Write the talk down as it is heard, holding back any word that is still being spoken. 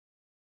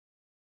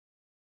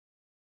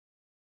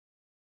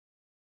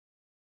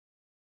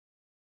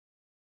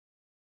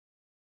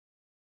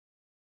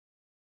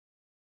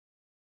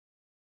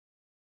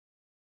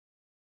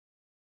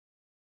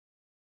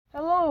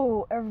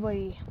Hello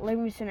everybody,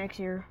 LameCinex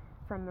here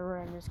from the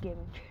Randomness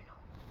Gaming channel.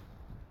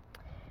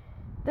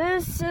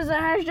 This is a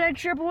hashtag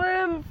Triple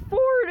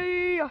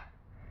M40!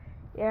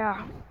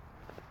 Yeah.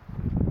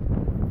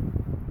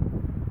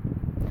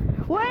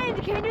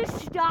 Wait, can you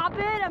stop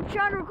it? I'm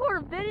trying to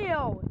record a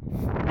video!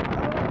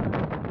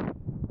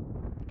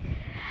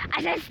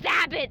 I said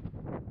stop it!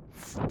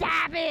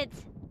 Stop it!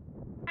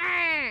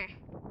 I'm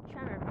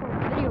trying to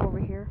record a video over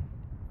here.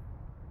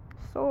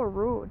 So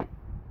rude.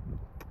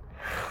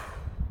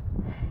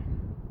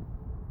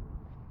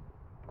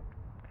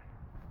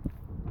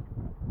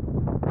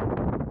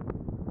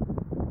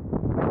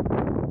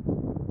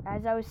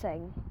 As I was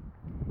saying,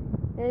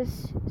 this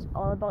is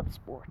all about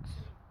sports.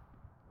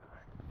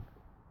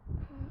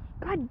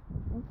 God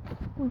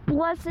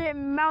bless it,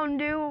 Mountain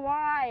Dew,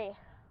 why?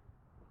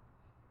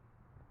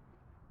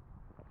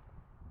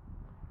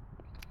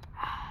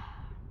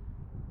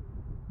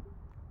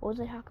 What was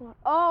I talking about?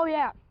 Oh,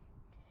 yeah.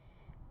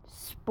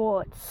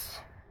 Sports.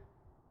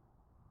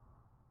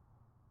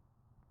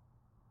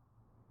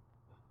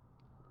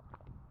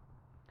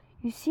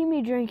 You see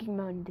me drinking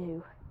Mountain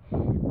Dew,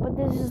 but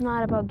this is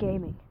not about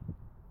gaming.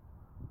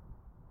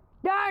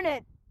 Darn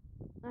it!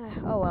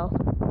 Oh well.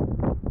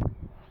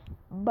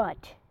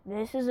 But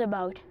this is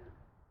about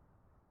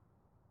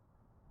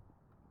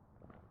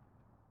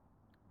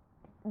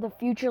the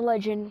future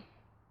legend,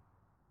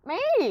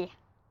 me!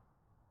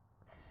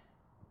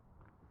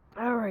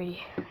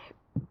 Alrighty.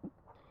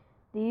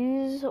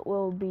 These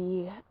will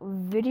be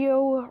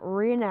video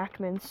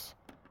reenactments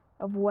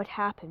of what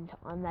happened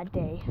on that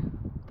day.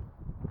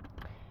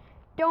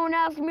 Don't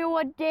ask me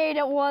what date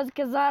it was,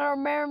 because I don't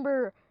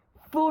remember.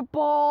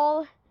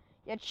 Football,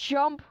 you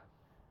chump.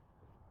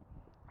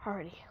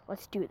 Alrighty,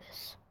 let's do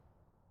this.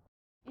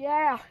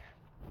 Yeah,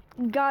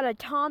 got a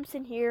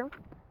Thompson here.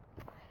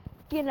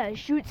 Gonna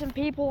shoot some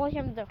people like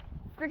I'm the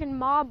freaking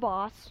mob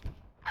boss.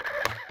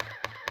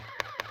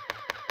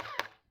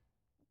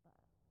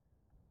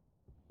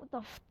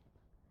 What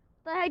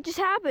the heck just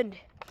happened?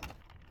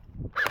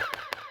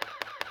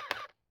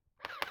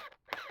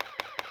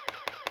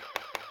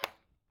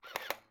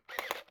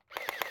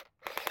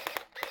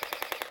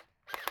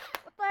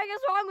 What the heck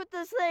is wrong with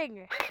this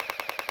thing?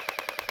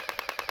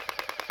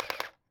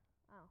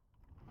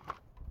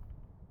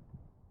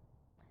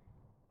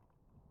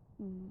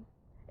 Oh.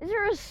 Is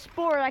there a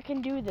sport I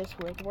can do this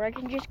with where I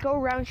can just go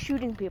around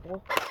shooting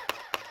people?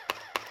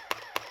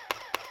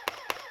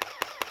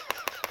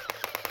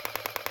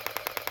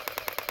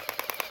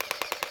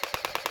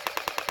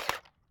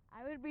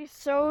 I would be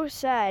so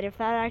sad if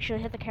that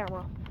actually hit the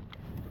camera.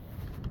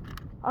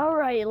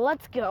 Alright,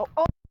 let's go.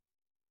 Oh.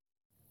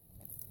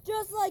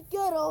 Just like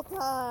good old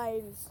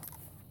times.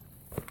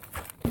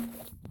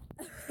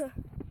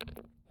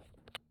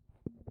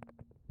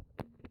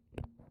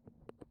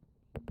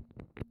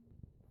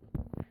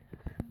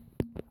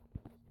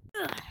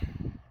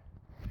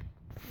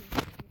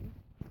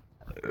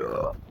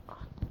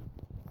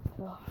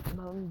 Oh,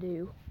 Mountain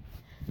Dew.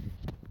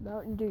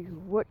 Mountain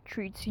Dew, what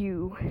treats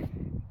you?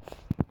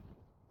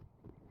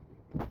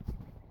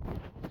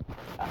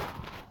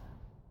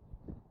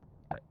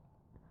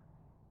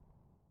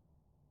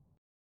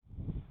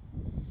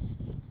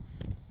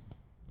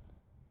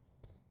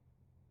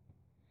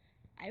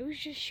 I was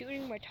just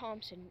shooting my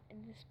Thompson,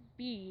 and this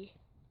bee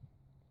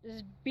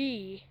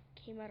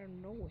came out of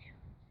nowhere.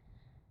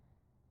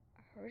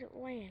 I heard it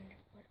land,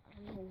 but I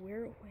don't know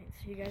where it went,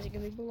 so you guys are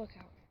gonna be on the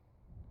lookout.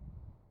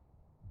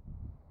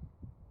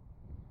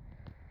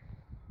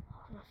 I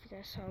don't know if you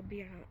guys saw a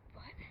bee or not,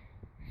 but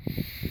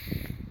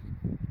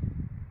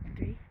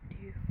 3,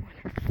 2,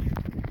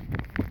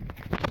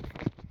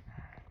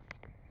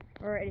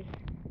 1. Alrighty.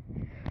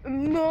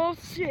 I'm all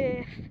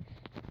safe.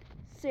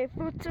 Safe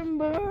for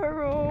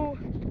tomorrow.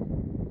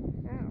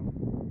 Ow.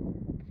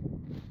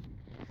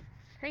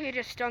 I think it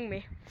just stung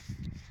me.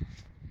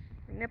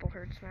 My nipple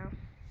hurts now.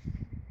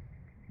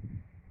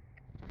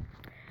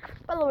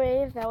 By the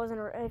way,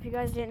 if you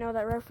guys didn't know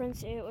that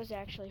reference, it was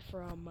actually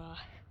from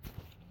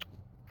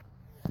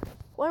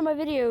one of my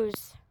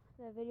videos.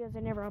 The videos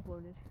I never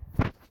uploaded.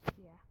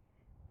 Yeah,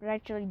 but I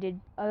actually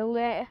did. A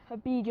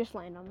bee just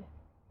landed on me.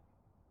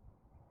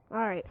 All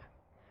right,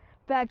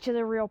 back to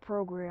the real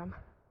program.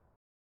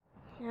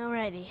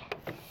 Alrighty,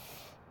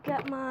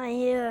 got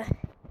my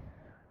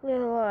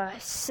little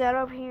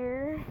setup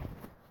here.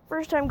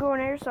 First time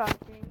going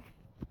airsofting.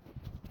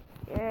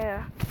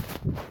 Yeah,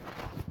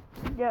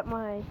 got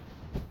my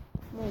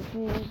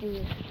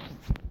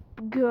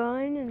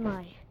gun and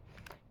my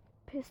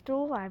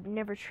pistol. I've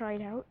never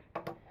tried out.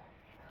 I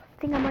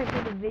think I might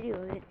make a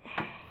video of it.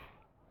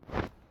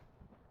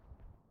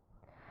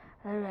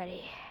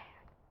 Alrighty,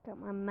 got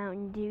my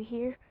Mountain Dew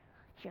here.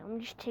 Here, let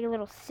me just take a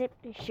little sip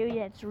to show you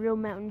that it's real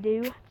Mountain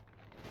Dew.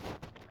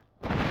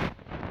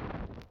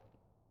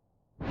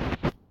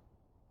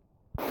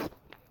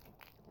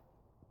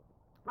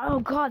 Oh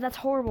god, that's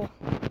horrible.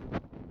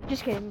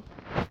 Just kidding.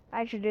 I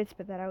actually did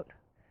spit that out.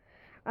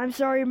 I'm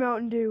sorry,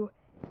 Mountain Dew.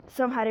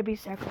 Some had to be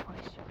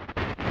sacrificed.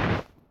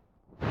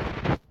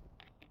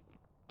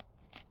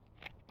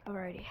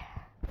 Alrighty.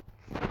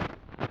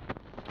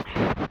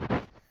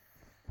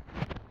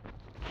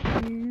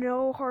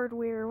 no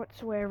hardware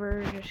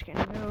whatsoever. Just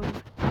gonna go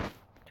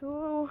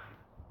to.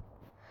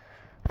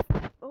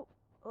 Oh,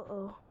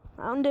 uh-oh.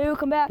 Mountain Dew,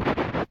 come back.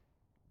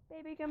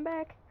 Baby, come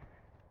back.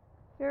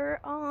 You're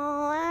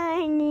all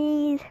I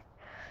need.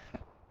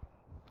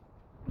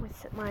 Let's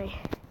set my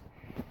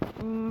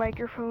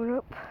microphone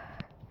up.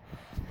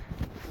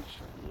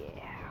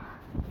 Yeah.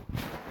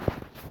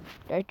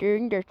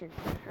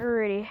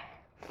 Alrighty.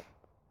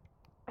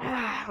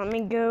 Let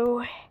me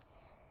go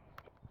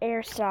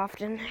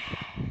airsoften.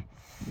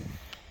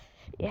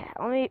 Yeah,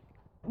 let me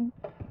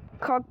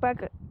cock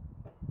back the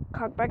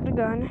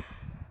gun.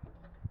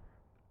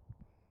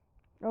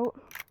 Oh.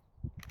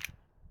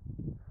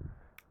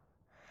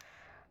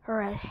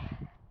 Alright. I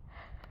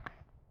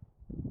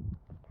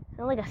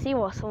don't like a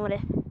seawall, somebody.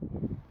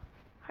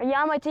 Are you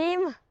on my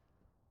team? What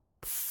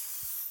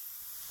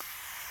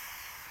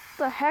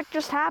the heck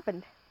just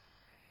happened?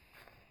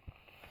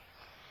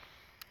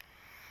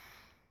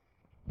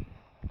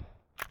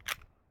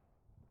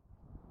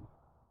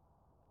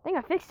 I think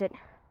I fixed it.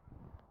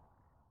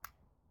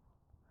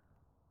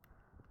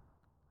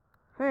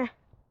 Huh.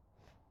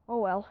 Oh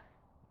well.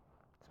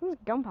 Smells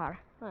like gunpowder.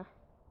 Huh.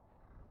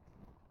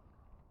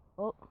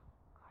 Oh.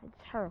 I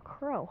just heard a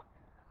crow.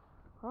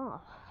 Oh.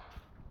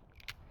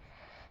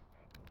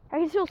 I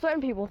can still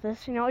threaten people with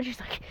this, you know, just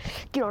like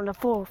get on the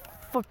full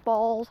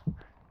footballs.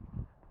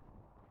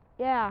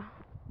 Yeah.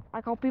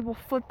 I call people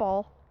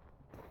football.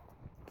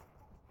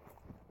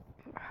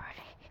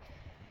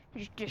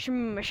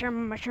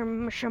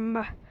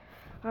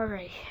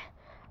 Alright.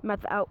 I'm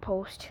at the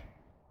outpost.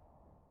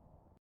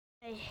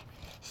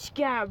 She's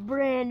got a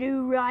brand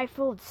new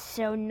rifle. It's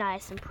so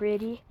nice and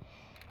pretty.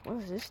 What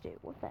does this do?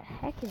 What the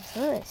heck is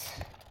this?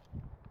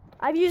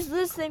 I've used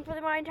this thing for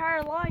my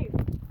entire life.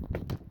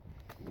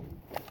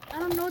 I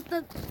don't know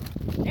what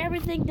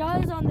everything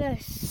does on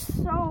this.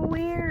 So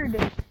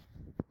weird.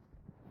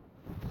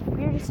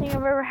 Weirdest thing I've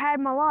ever had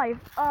in my life.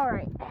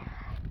 Alright.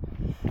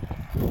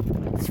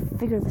 Let's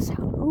figure this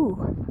out. Ooh.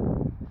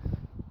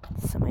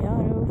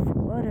 Semi-auto,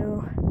 full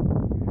auto.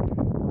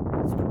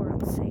 Let's put it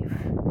on safe.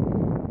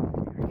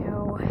 There we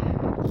go.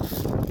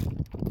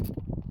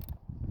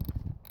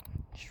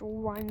 Just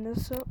wind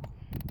this up.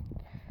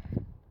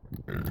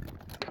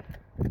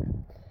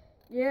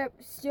 Yep,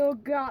 still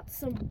got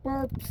some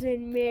burps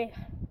in me.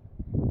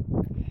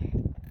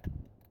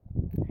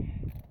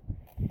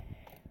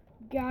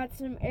 Got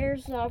some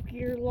airsoft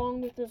gear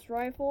along with this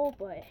rifle,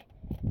 but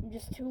I'm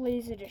just too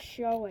lazy to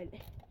show it.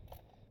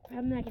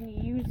 I'm not going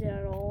to use it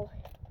at all.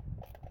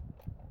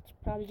 It's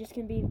probably just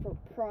going to be for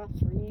props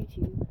for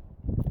YouTube.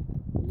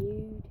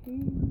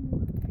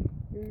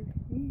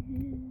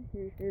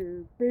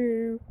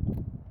 Boo.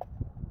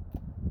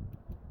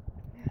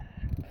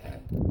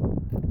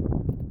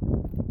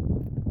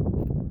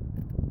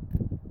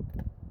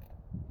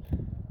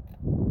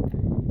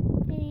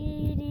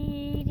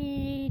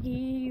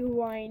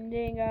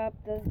 Winding up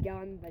this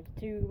gun, but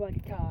too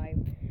much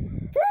time.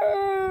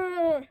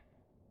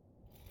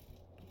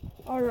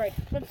 Alright,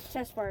 let's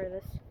test fire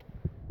this.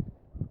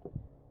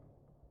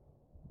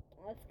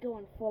 Let's go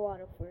in full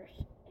auto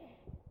first.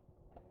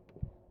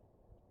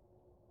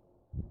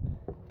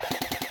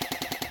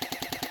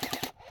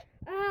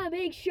 Ah,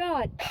 big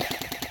shot!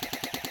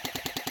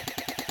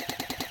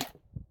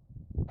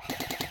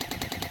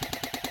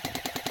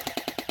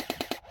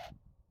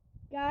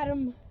 Got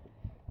him.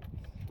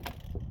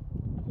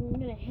 I'm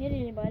gonna hit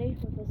anybody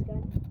with this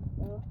gun,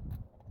 so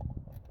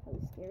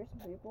probably scare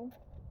some people.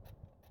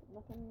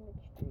 Nothing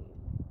extreme.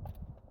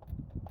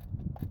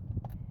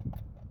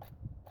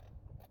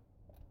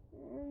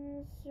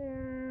 And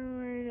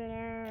slow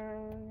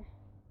down.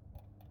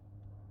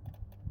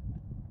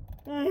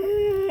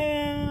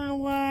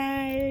 Why?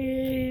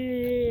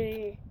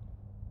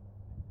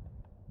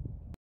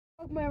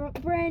 My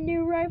brand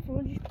new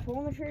rifle, just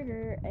pulling the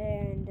trigger,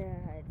 and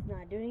it's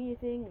not doing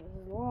anything. It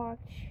was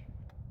locked.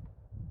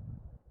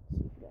 See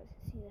if you guys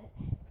can see that.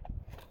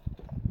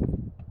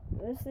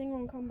 This thing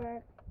won't come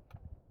back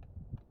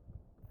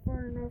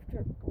far enough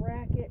to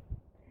rack it.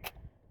 This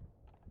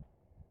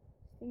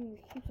thing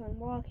keeps on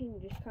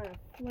locking, just kind of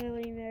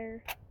flailing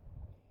there.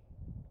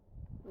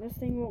 This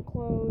thing won't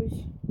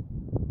close.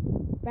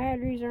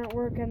 Batteries aren't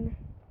working.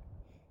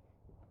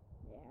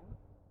 Yeah.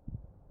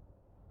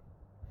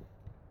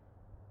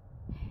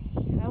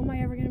 How am I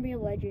ever gonna be a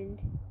legend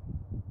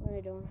when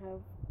I don't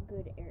have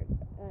good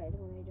when I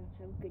don't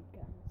have good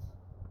guns?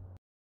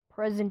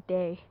 Present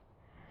day.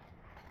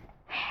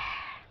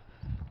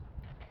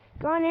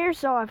 Gone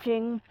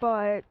airsofting,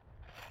 but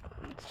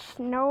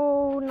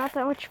not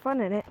that much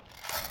fun in it.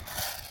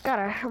 Got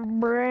a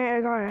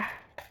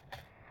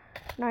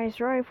nice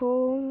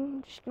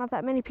rifle, just not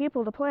that many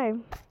people to play.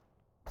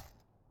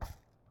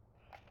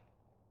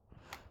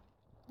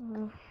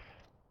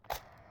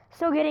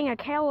 Still getting a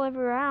kill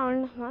every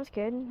round. That's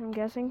good, I'm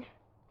guessing.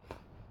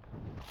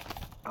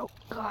 Oh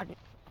god.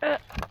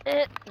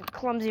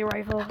 Clumsy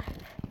rifle.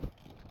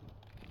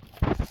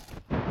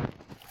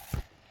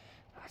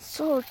 It's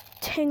so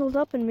tangled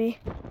up in me.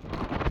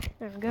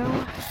 There we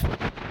go.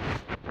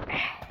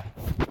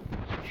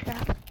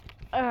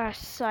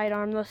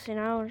 sidearm this, you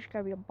know. Just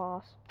gotta be a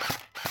boss.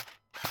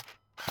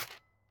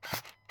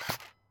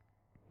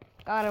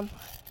 Got him.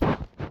 It's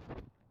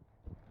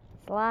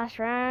the last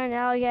round.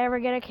 I'll ever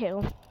get a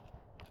kill.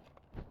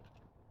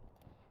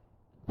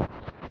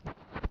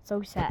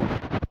 So sad.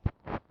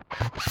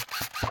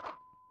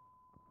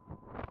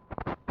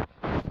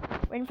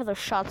 Waiting for those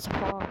shots to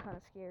fall. I'm kind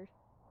of scared.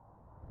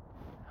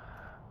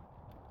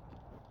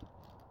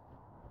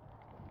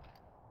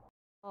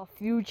 Oh,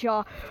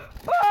 future.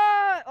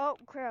 Ah! Oh,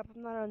 crap.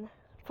 I'm not on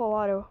full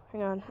auto.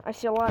 Hang on. I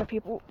see a lot of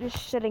people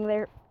just sitting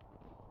there.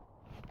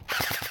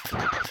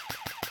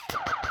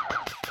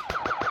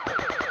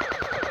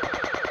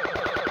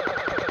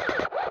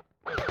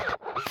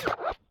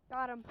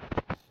 Got him.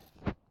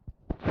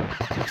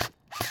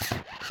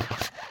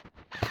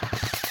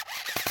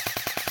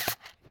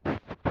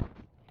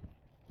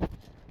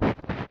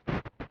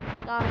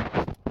 Got him.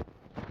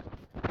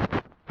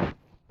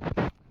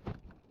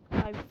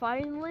 I'm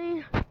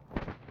finally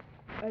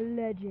a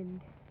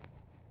legend.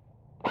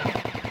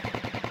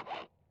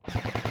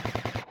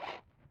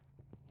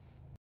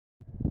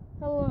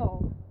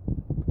 Hello,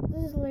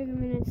 this is Lego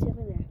Minute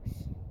 7X.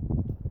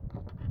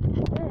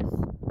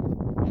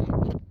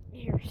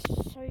 Here,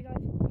 so you guys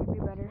can hear me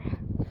better.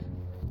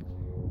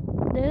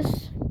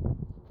 This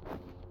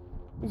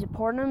is a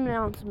important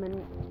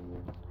announcement.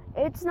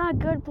 It's not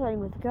good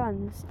playing with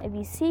guns. If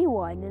you see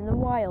one in the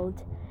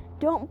wild,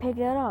 don't pick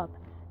it up.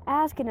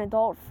 Ask an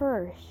adult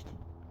first.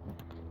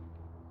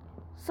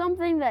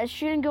 Something that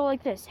shouldn't go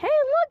like this. Hey,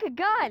 look, a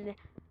gun!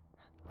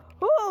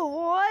 Ooh,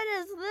 what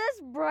does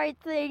this bright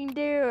thing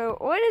do?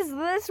 What does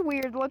this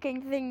weird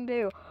looking thing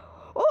do?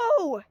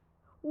 Oh,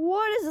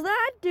 what does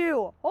that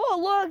do? Oh,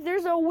 look,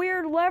 there's a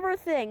weird lever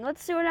thing.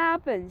 Let's see what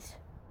happens.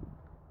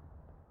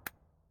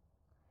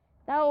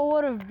 That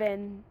would have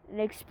been an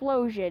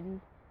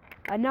explosion.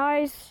 A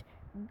nice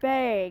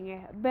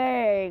bang,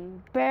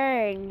 bang,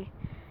 bang.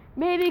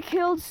 Maybe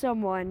killed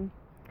someone.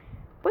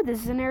 But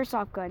this is an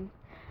airsoft gun.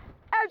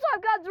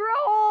 Airsoft guns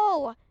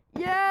roll!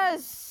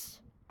 Yes!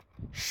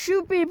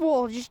 Shoot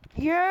people, just,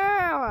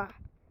 yeah!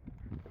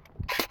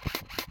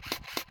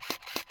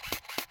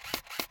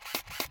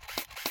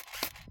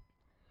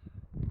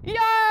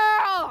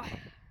 Yeah!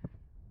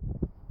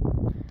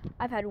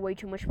 I've had way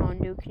too much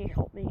Mountain Dew. Can you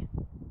help me?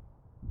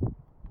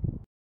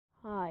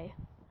 Hi,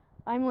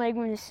 I'm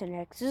Legman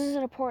Cinex. This is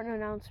an important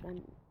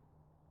announcement.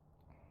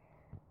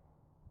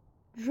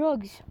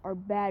 Drugs are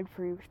bad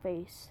for your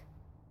face.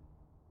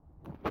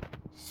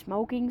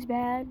 Smoking's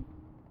bad.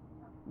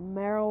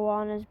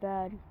 Marijuana's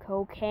bad.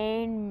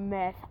 Cocaine,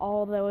 meth,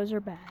 all those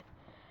are bad.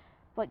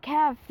 But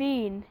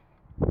caffeine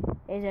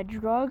is a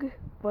drug,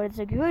 but it's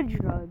a good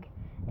drug.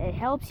 It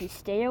helps you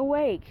stay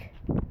awake.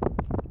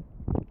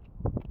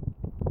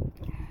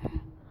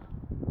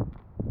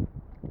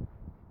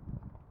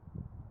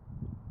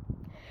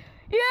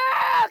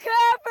 Yeah,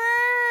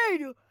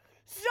 caffeine!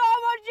 So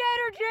much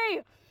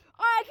energy!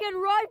 I can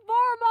run 4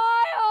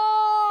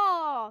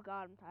 miles!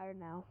 God, I'm tired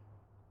now.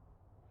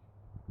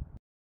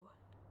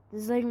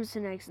 This is Legman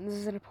Cinex, and this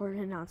is an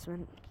important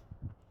announcement.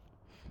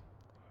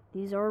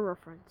 These are a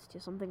reference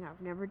to something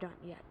I've never done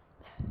yet.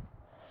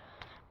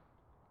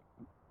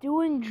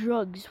 Doing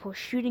drugs while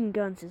shooting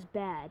guns is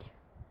bad.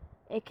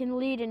 It can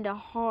lead into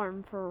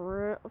harm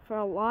for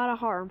a lot of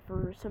harm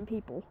for some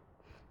people.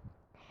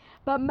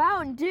 But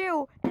Mountain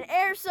Dew and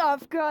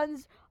airsoft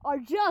guns are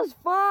just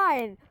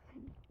fine.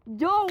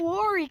 Don't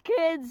worry,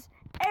 kids.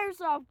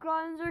 Airsoft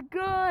guns are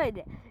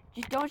good.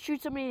 Just don't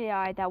shoot somebody in the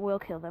eye. That will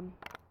kill them.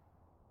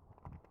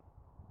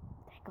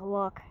 Take a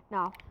look.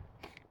 No.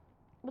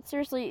 But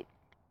seriously,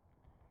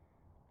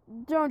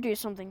 don't do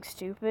something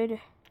stupid.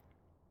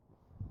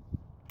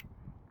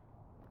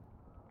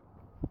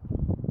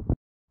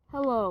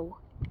 Hello.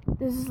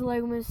 This is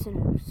Legman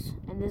Cinex,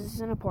 and this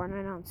is an important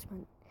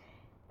announcement.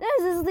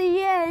 This is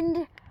the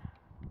end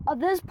of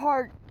this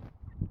part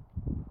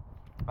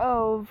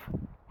of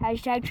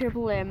hashtag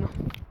Triple M.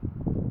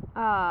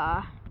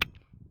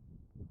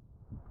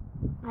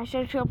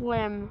 Hashtag Triple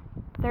M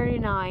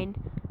 39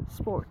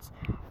 Sports.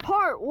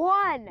 Part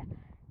 1!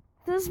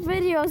 This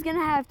video is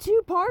gonna have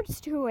 2 parts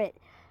to it.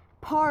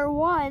 Part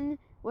 1,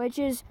 which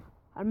is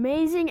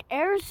amazing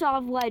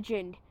airsoft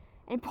legend.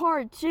 And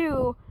part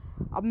 2,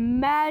 a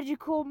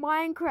magical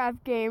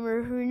Minecraft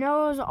gamer who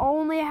knows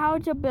only how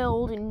to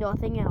build and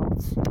nothing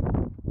else.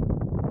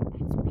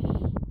 That's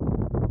me.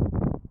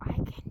 I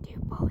can do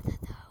both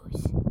of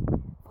those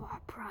for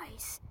a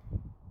price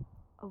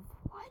of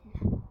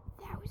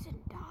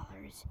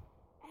 $1,000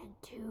 and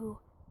 2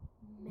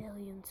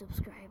 million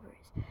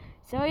subscribers.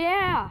 So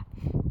yeah.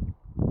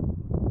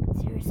 But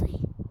seriously,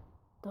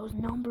 those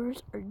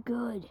numbers are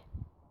good.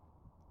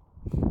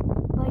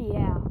 But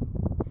yeah.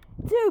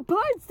 2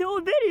 parts to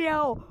a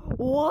video!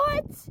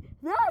 What?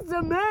 That's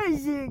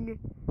amazing!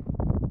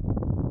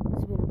 This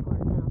has been an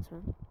important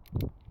announcement.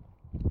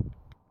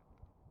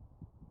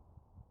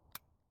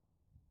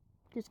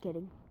 Just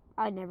kidding.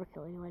 I'd never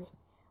kill anybody.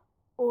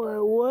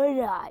 Or would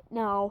I?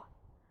 No.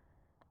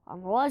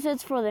 Unless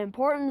it's for the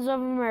importance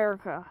of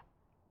America.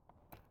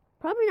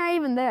 Probably not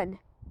even then.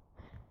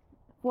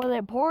 for the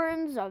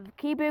importance of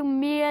keeping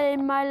me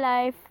and my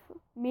life,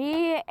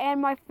 me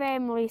and my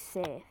family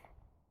safe.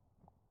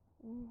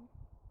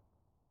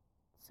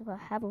 So I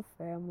have a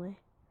family.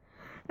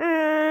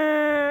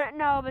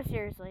 No, but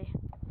seriously.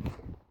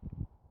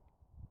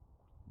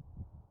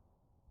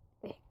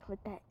 Wait,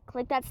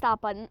 click that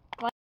stop button.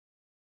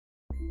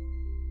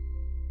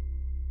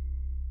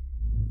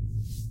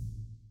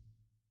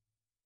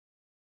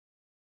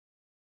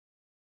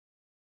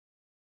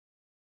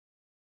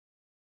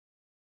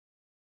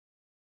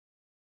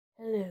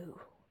 Hello,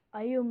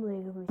 I am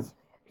Lego Max.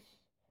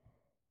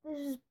 This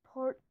is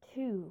part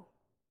 2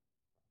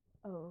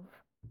 of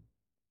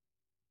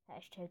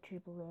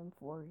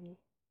 #TripleM40.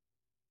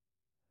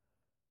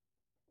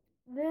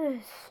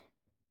 This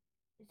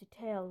is a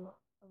tale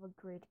of a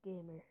great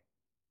gamer.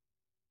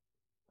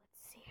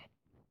 Let's see it.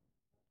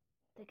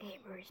 The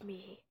gamer is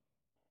me.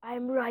 I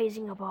am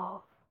rising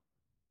above.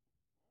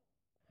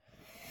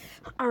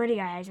 Alrighty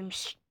guys, I'm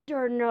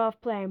starting off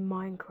playing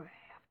Minecraft.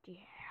 Yeah.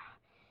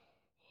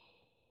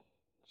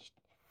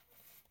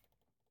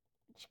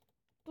 Just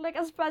click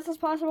as fast as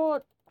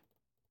possible.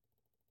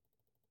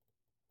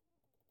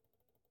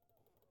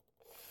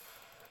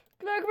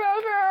 Click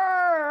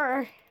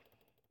faster!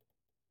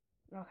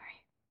 Okay.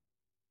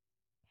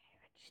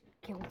 Just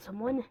killed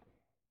someone.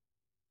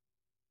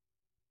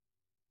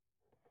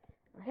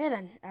 Okay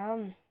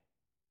then,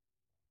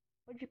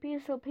 would you be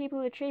so people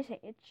are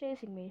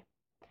chasing me?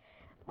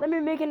 Let me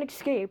make an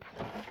escape.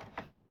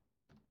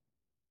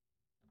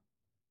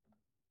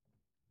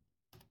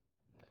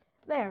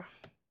 There.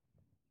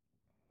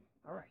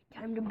 Alright,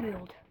 time to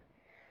build.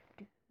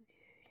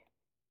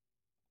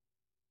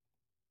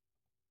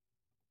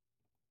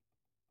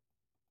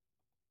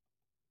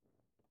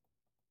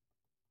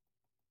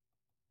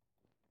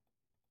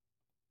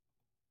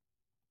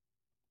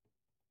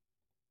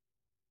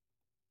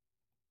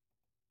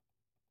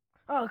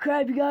 Oh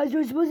crap, you guys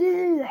were supposed to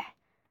do that.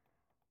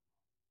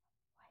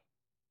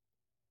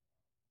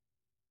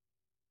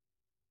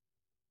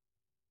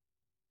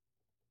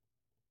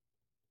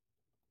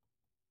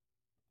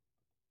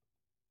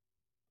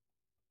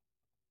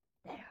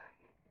 There.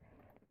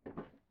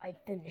 I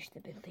finished the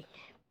building.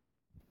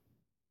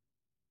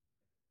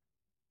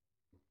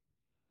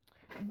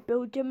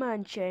 Built a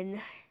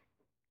mansion.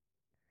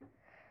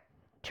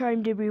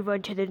 Time to move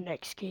on to the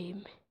next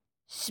game.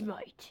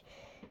 Smite.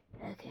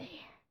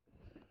 Okay.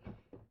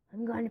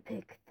 I'm gonna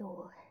pick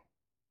Thor.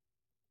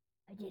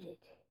 I did it.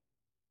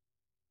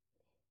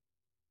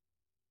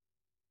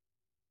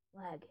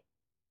 Lag.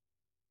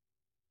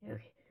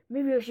 Okay.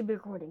 Maybe I should be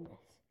recording this.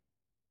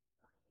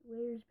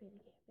 Where's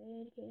Bandicam?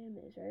 Bandicam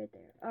is right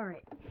there.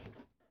 Alright.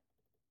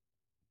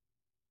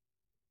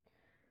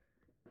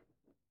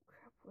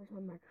 Crap, where's my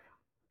microphone?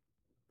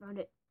 Found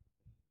it.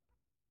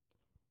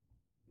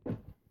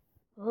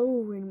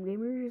 Hello, random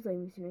gamers.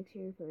 I'm Mr. Next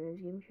here for this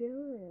game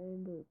channel,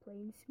 and we're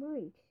playing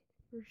Smite.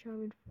 First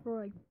time in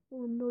for like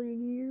 4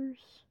 million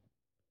years.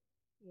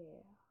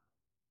 Yeah.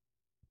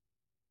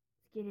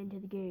 Let's get into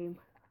the game.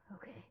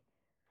 Okay.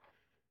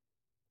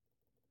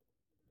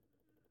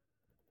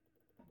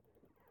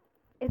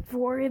 It's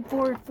 4, 3,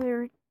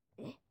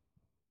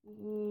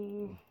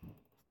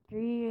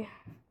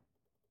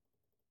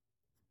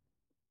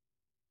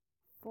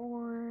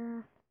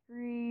 4,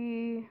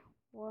 3,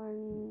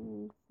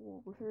 1,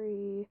 4,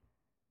 3,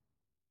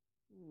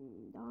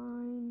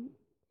 9,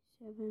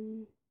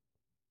 7,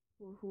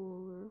 4,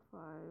 4,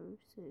 5,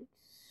 6,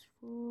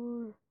 4,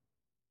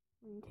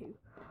 1, 2.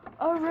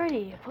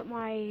 Alrighty, put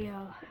my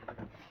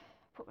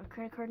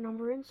credit card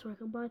number in so I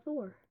can buy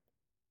Thor.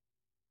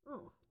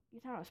 Oh, you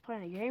thought I was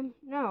playing a game?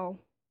 No.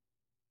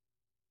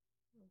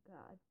 Oh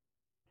God.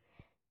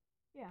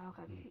 Yeah.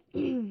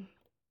 Okay.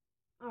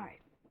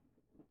 Alright.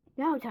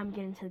 Now time to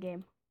get into the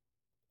game.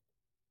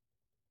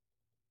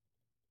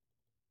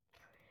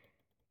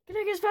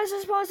 Getting as fast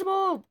as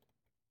possible!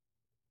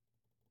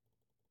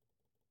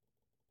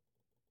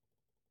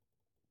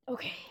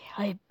 Okay,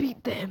 I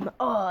beat them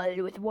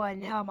all with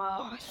one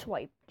hammer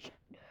swipe.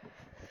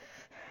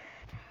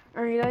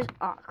 Alright guys,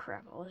 oh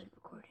crap, I wasn't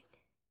recording.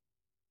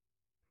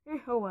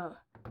 Oh well,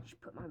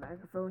 just put my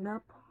microphone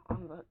up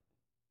on the...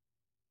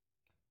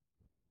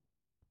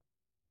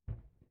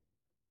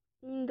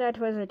 That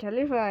was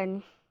totally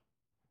fun.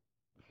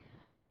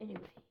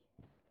 Anyway,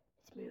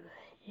 let's move on.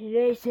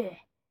 Today's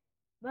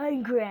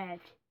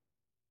Minecraft.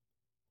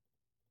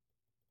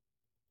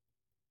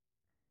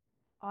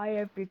 I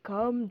have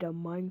become the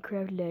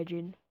Minecraft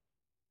legend.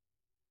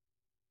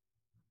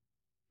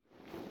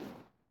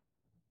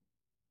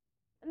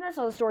 And that's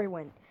how the story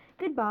went.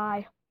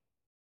 Goodbye.